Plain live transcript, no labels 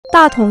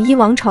大统一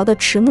王朝的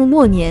迟暮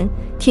末年，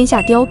天下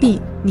凋敝，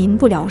民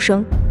不聊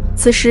生。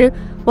此时，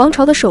王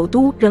朝的首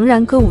都仍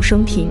然歌舞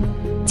升平，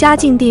嘉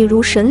靖帝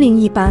如神灵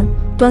一般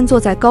端坐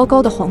在高高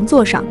的皇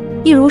座上，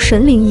亦如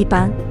神灵一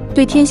般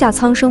对天下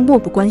苍生漠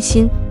不关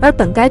心。而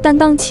本该担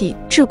当起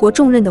治国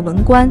重任的文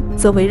官，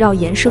则围绕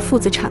严氏父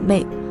子谄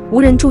媚，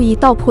无人注意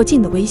到迫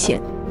近的危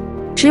险。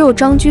只有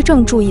张居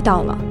正注意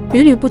到了，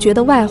屡屡不绝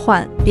的外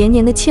患，连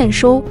年的欠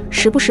收，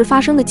时不时发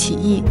生的起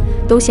义，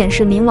都显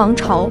示明王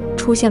朝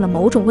出现了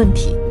某种问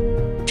题。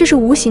这是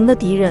无形的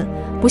敌人，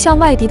不像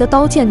外敌的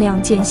刀剑那样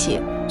见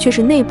血，却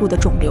是内部的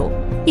肿瘤，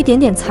一点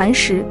点蚕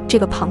食这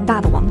个庞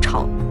大的王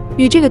朝。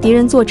与这个敌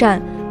人作战，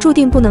注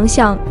定不能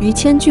像于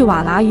千句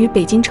瓦剌于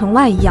北京城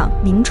外一样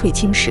名垂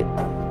青史。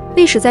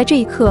历史在这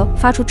一刻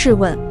发出质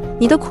问：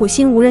你的苦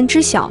心无人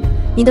知晓，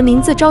你的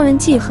名字招人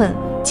记恨，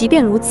即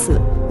便如此，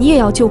你也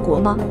要救国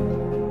吗？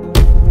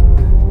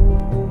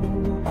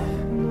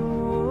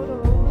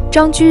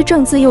张居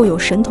正自幼有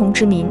神童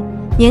之名，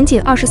年仅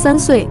23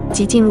岁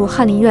即进入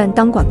翰林院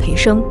当管培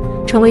生，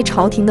成为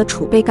朝廷的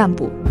储备干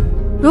部。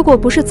如果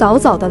不是早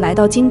早的来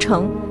到京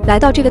城，来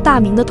到这个大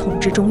明的统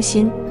治中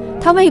心，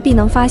他未必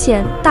能发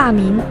现大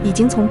明已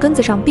经从根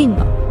子上病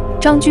了。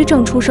张居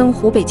正出生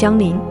湖北江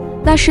陵，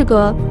那是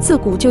个自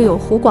古就有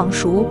湖广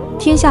蜀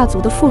天下族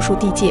的富庶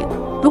地界。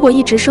如果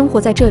一直生活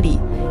在这里，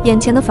眼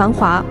前的繁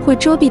华会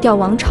遮蔽掉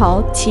王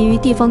朝其余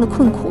地方的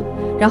困苦，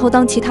然后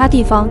当其他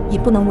地方已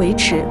不能维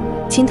持，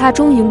请他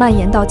终于蔓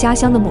延到家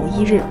乡的某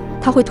一日，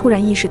他会突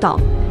然意识到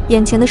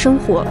眼前的生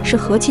活是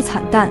何其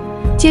惨淡，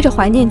接着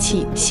怀念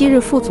起昔日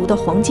富足的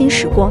黄金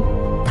时光。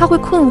他会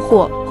困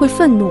惑，会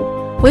愤怒，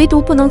唯独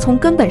不能从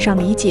根本上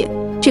理解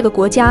这个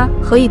国家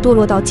何以堕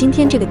落到今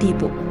天这个地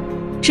步。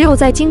只有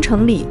在京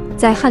城里，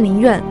在翰林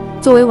院，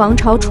作为王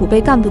朝储备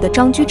干部的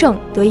张居正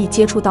得以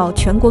接触到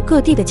全国各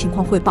地的情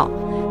况汇报，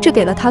这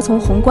给了他从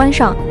宏观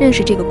上认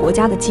识这个国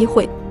家的机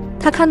会。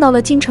他看到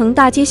了京城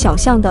大街小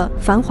巷的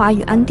繁华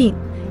与安定，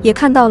也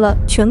看到了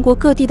全国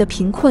各地的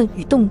贫困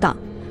与动荡。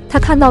他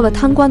看到了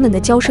贪官们的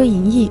骄奢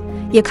淫逸，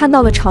也看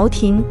到了朝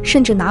廷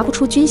甚至拿不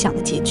出军饷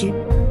的拮据，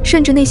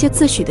甚至那些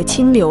自诩的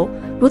清流，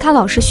如他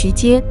老师徐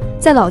阶，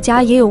在老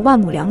家也有万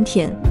亩良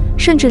田，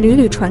甚至屡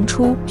屡传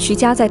出徐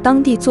家在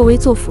当地作威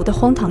作福的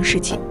荒唐事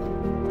情。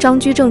张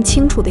居正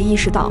清楚地意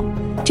识到，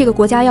这个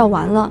国家要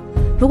完了，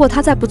如果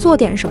他再不做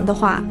点什么的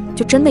话，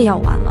就真的要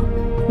完了。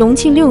隆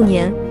庆6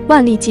年，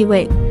万历继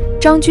位，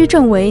张居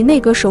正为内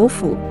阁首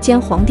辅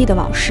兼皇帝的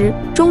老师，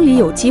终于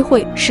有机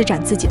会施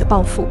展自己的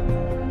抱负。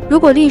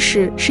如果历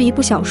史是一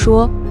部小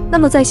说，那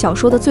么在小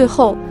说的最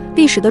后，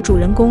历史的主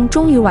人公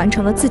终于完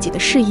成了自己的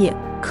事业，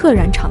溘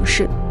然长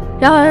逝。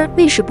然而，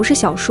历史不是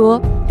小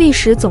说，历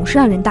史总是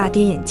让人大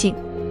跌眼镜。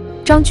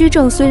张居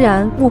正虽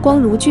然目光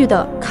如炬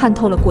地看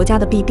透了国家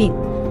的弊病，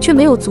却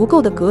没有足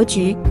够的格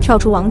局跳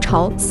出王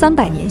朝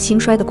300年兴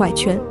衰的怪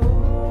圈。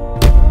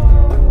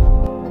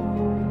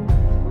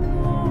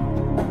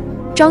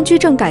张居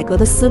正改革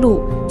的思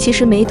路其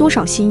实没多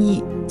少新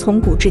意，从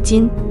古至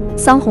今，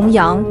桑弘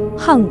羊、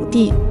汉武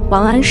帝、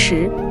王安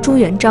石、朱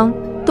元璋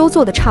都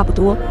做得差不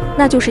多，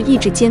那就是意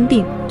志兼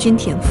并、均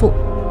田赋、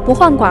不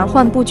患寡而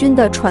患不均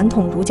的传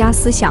统儒家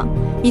思想，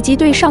以及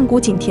对上古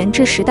井田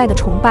制时代的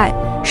崇拜，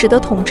使得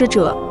统治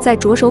者在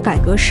着手改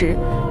革时，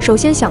首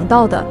先想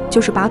到的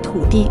就是把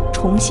土地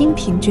重新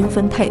平均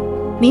分配。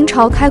明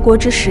朝开国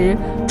之时，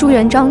朱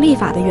元璋立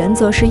法的原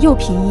则是幼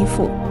贫依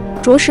富，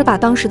着实把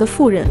当时的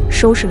富人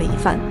收拾了一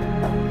番，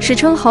史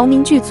称豪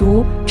民巨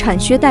族，产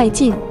削殆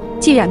尽，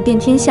既染遍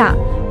天下，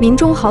民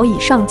中豪以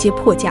上皆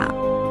破家。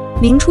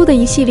明初的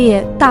一系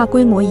列大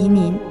规模移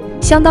民，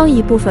相当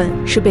一部分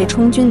是被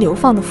充军流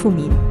放的富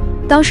民。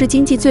当时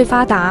经济最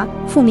发达、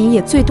富民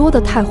也最多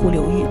的太湖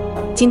流域，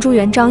经朱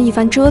元璋一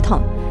番折腾，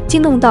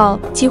竟弄到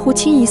几乎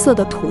清一色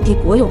的土地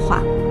国有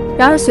化。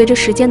然而随着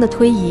时间的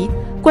推移，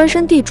官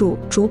绅地主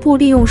逐步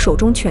利用手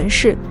中权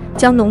势，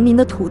将农民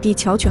的土地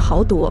巧取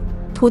豪夺，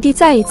土地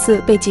再一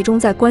次被集中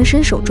在官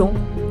绅手中，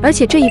而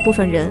且这一部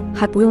分人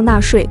还不用纳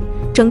税，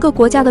整个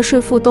国家的税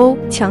负都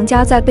强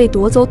加在被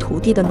夺走土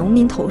地的农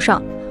民头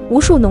上，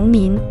无数农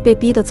民被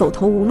逼得走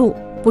投无路，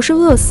不是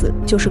饿死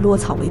就是落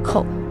草为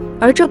寇。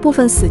而这部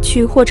分死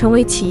去或成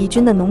为起义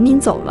军的农民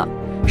走了，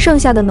剩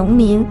下的农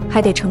民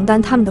还得承担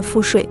他们的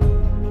赋税。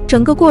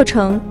整个过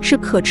程是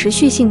可持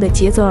续性的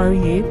竭泽而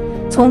渔。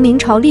从明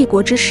朝立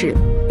国之始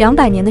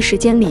200年的时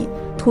间里，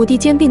土地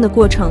兼并的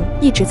过程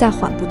一直在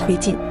缓步推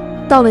进。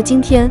到了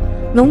今天，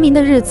农民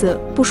的日子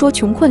不说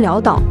穷困潦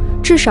倒，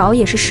至少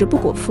也是食不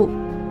果腹。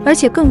而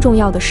且更重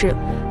要的是，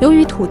由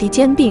于土地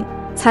兼并，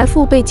财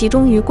富被集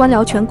中于官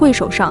僚权贵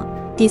手上，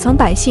底层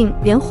百姓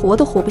连活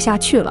都活不下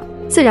去了，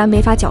自然没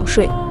法缴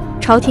税。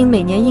朝廷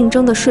每年应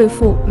征的税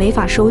赋没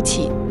法收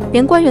齐，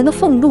连官员的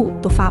俸禄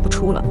都发不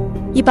出了。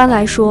一般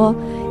来说，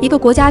一个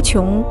国家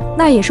穷，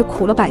那也是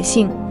苦了百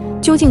姓。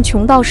究竟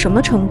穷到什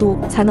么程度，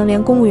才能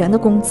连公务员的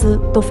工资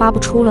都发不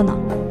出了呢？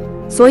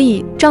所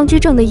以，张居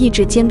正的意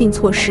志兼并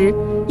措施，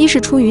一是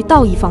出于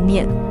道义方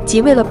面，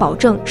即为了保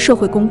证社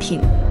会公平；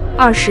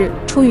二是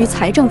出于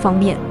财政方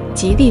面，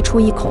即力出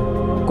一孔。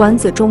管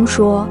子中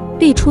说：“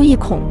力出一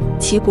孔，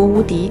其国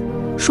无敌。”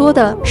说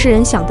的是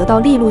人想得到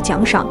利禄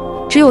奖赏，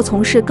只有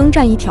从事耕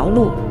战一条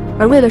路，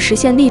而为了实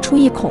现利出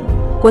一孔，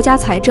国家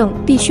财政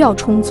必须要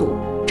充足，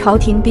朝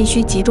廷必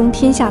须集中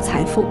天下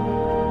财富。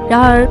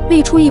然而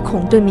利出一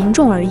孔对民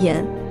众而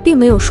言并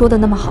没有说的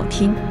那么好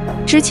听，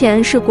之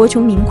前是国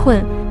穷民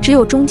困，只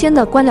有中间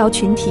的官僚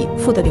群体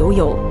富得流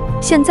油，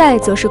现在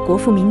则是国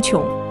富民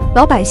穷，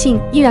老百姓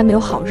依然没有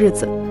好日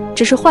子，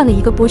只是换了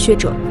一个剥削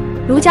者。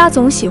儒家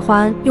总喜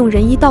欢用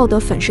仁义道德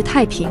粉饰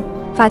太平，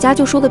法家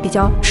就说的比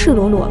较赤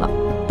裸裸了，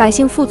百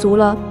姓富足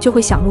了就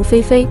会想入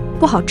非非，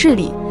不好治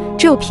理，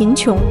只有贫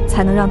穷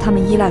才能让他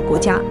们依赖国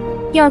家。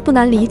因而不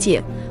难理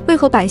解为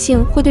何百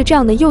姓会对这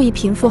样的右翼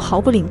贫富毫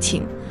不领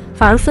情，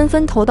反而纷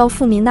纷投到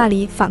富民那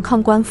里反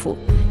抗官府，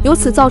由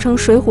此造成《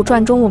水浒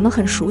传》中我们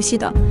很熟悉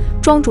的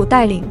庄主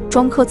带领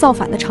庄客造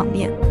反的场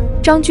面。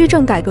张居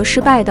正改革失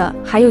败的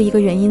还有一个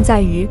原因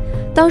在于，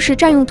当时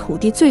占用土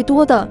地最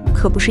多的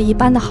可不是一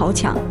般的豪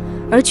强，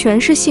而全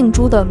是姓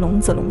朱的龙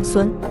子龙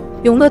孙。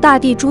永乐大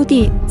帝朱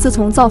棣自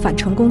从造反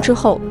成功之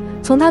后，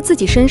从他自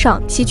己身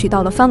上吸取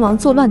到了藩王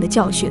作乱的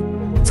教训，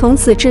从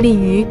此致力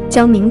于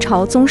将明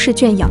朝宗室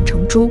圈养成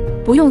猪，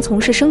不用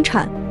从事生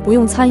产，不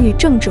用参与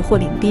政治或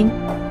领兵，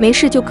没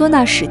事就搁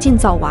那使劲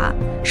造娃，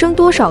生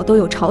多少都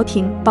有朝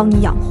廷帮你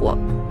养活。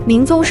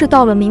明宗室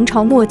到了明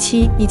朝末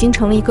期已经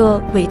成了一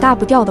个尾大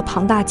不掉的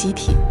庞大集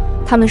体，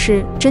他们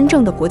是真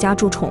正的国家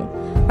蛀虫，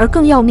而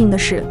更要命的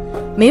是，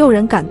没有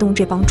人敢动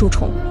这帮蛀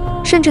虫。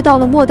甚至到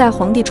了末代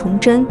皇帝崇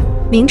祯，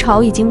明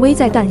朝已经危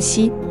在旦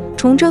夕，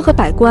崇祯和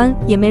百官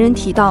也没人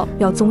提到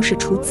要宗室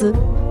出资，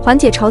缓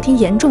解朝廷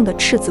严重的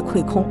赤字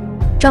亏空。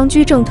张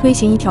居正推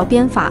行一条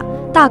鞭法，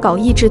大搞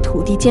抑制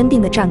土地兼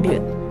并的战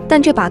略，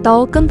但这把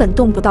刀根本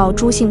动不到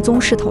朱姓宗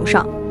室头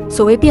上。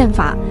所谓变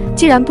法，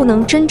既然不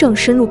能真正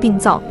深入并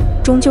造，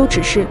终究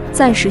只是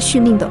暂时续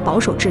命的保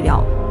守治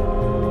疗。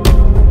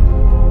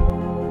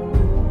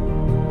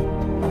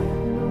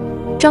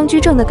张居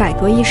正的改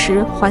革一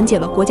时缓解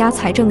了国家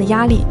财政的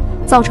压力，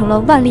造成了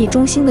万历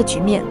中兴的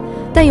局面，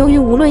但由于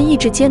无论抑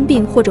制兼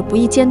并或者不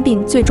易兼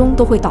并，最终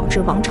都会导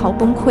致王朝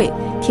崩溃，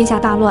天下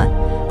大乱，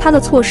他的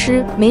措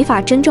施没法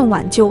真正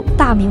挽救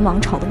大明王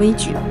朝的危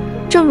局。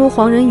正如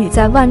黄仁宇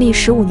在万历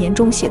15年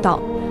中写道，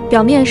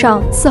表面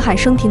上四海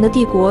升平的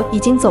帝国已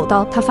经走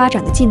到它发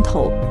展的尽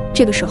头，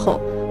这个时候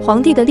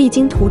皇帝的励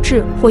精图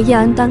治或燕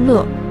安丹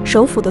乐，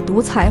首辅的独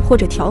裁或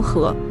者调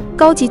和，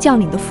高级将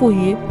领的富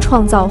余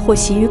创造或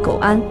习于苟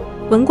安，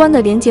文官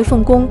的廉洁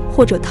奉公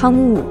或者贪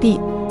污舞弊，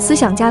思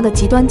想家的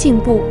极端进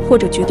步或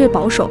者绝对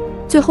保守，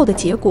最后的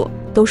结果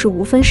都是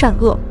无分善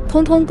恶，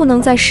通通不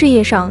能在事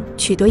业上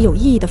取得有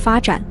意义的发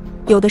展，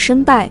有的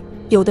身败，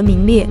有的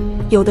名裂，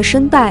有的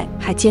身败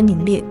还兼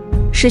名裂。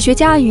史学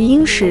家余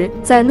英时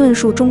在论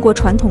述中国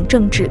传统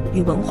政治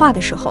与文化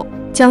的时候，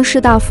将士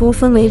大夫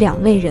分为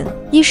两类人，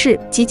一是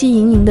汲汲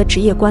营营的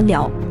职业官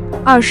僚，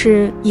二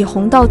是以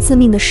弘道自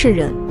命的士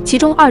人，其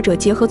中二者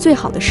结合最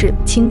好的是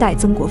清代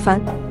曾国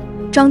藩。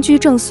张居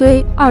正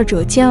虽二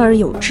者兼而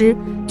有之，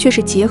却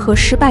是结合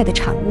失败的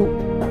产物。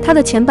他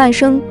的前半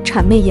生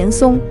谄媚严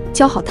嵩，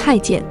教好太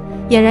监，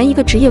俨然一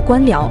个职业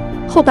官僚，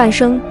后半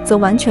生则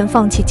完全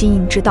放弃经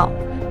营之道，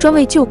专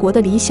为救国的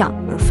理想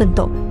而奋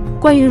斗。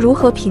关于如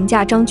何评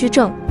价张居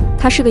正，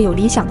他是个有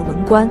理想的文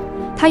官，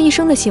他一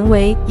生的行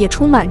为也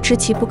充满知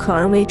其不可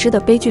而为之的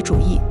悲剧主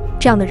义，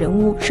这样的人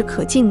物是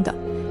可敬的。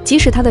即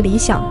使他的理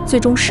想最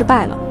终失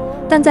败了，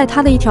但在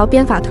他的一条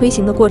鞭法推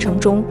行的过程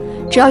中，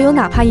只要有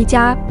哪怕一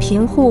家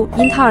贫户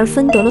因他而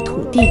分得了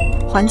土地，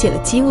缓解了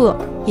饥饿，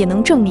也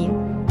能证明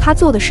他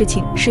做的事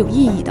情是有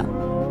意义的。